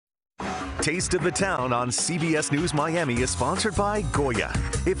Taste of the Town on CBS News Miami is sponsored by Goya.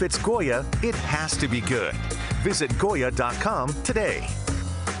 If it's Goya, it has to be good. Visit Goya.com today.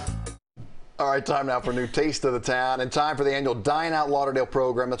 All right, time now for a new Taste of the Town and time for the annual Dine Out Lauderdale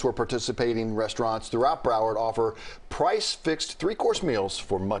program. That's where participating restaurants throughout Broward offer price-fixed three-course meals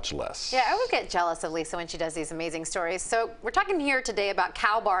for much less. Yeah, I always get jealous of Lisa when she does these amazing stories. So we're talking here today about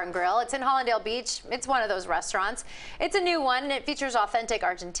KAO Bar Grill. It's in Hallandale Beach. It's one of those restaurants. It's a new one, and it features authentic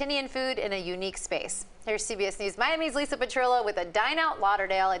Argentinian food in a unique space. Here's CBS News Miami's Lisa Petrillo with a Dine Out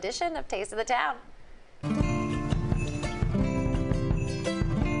Lauderdale edition of Taste of the Town.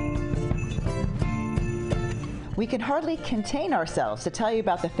 We can hardly contain ourselves to tell you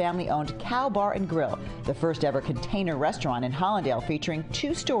about the family-owned KAO Bar and Grill, the first ever container restaurant in Hallandale featuring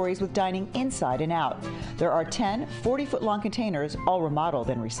 2 stories with dining inside and out. There are 10 40-foot-long containers, all remodeled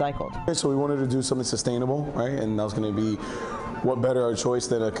and recycled. So we wanted to do something sustainable, right? And that was going to be what better a choice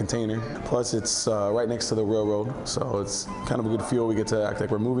than a container. Plus, it's right next to the railroad, so it's kind of a good feel. We get to act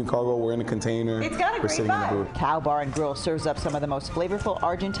like we're moving cargo, we're in a container. It's got a great vibe. KAO Bar and Grill serves up some of the most flavorful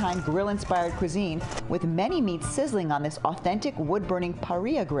Argentine grill-inspired cuisine, with many meats sizzling on this authentic wood-burning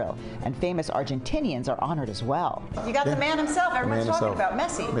parrilla grill, and famous Argentinians are honored as well. You got the man himself. Everyone's talking about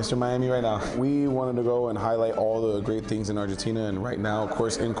Messi. Mr. Miami right now. We wanted to go and highlight all the great things in Argentina, and right now, of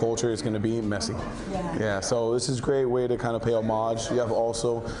course, in culture, it's going to be Messi. Yeah, so this is a great way to kind of pay homage. You have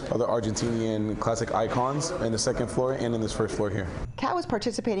also other Argentinian classic icons in the second floor and in this first floor here. KAO is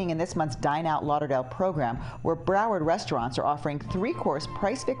participating in this month's Dine Out Lauderdale program, where Broward restaurants are offering 3-course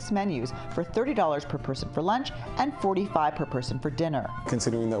price-fixed menus for $30 per person for lunch and $45 per person for dinner.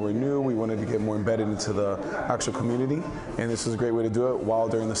 Considering that we're new, we wanted to get more embedded into the actual community, and this is a great way to do it while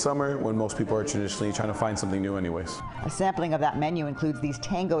during the summer when most people are traditionally trying to find something new anyways. A sampling of that menu includes these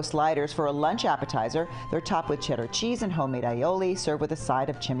tango sliders for a lunch appetizer. They're topped with cheddar cheese and homemade aioli, served with a side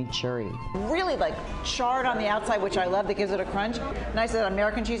of chimichurri. Really like charred on the outside, which I love, that gives it a crunch. Nice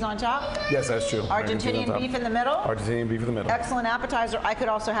American cheese on top. Yes, that's true. Argentinian beef in the middle. Argentinian beef in the middle. Excellent appetizer. I could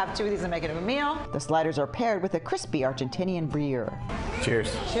also have 2 of these and make it a meal. The sliders are paired with a crispy Argentinian brie.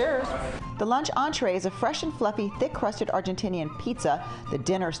 Cheers. Cheers. The lunch entree is a fresh and fluffy, thick-crusted Argentinian pizza. The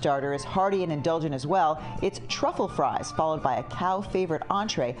dinner starter is hearty and indulgent as well. It's truffle fries, followed by a KAO favorite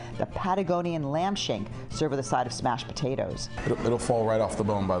entree, the Patagonian lamb shank, served with a side of smashed potatoes. It'll fall right off the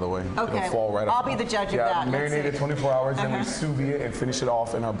bone, by the way. Okay. It'll fall right off. I'll be the judge of that. Marinated 24 hours, then we sous vide it and finish it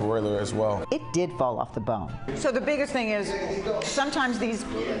off in our broiler as well. It did fall off the bone. So the biggest thing is sometimes these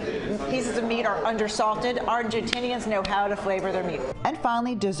pieces of meat are undersalted. Argentinians know how to flavor their meat. And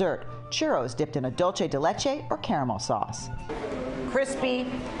finally, dessert. Churros dipped in a dulce de leche or caramel sauce. Crispy,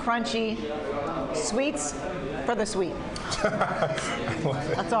 crunchy, sweets for the sweet.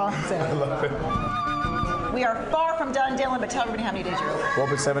 That's all I'm saying. I love it. We are far from done, Dylan, but tell everybody how many days you're open. We're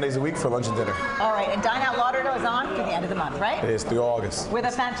open 7 days a week for lunch and dinner. All right, and Dine Out Lauderdale is on to the end of the month, right? It is through August. With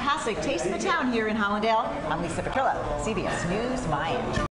a fantastic Taste of the Town here in Hallandale, I'm Lisa Petrillo, CBS News Miami.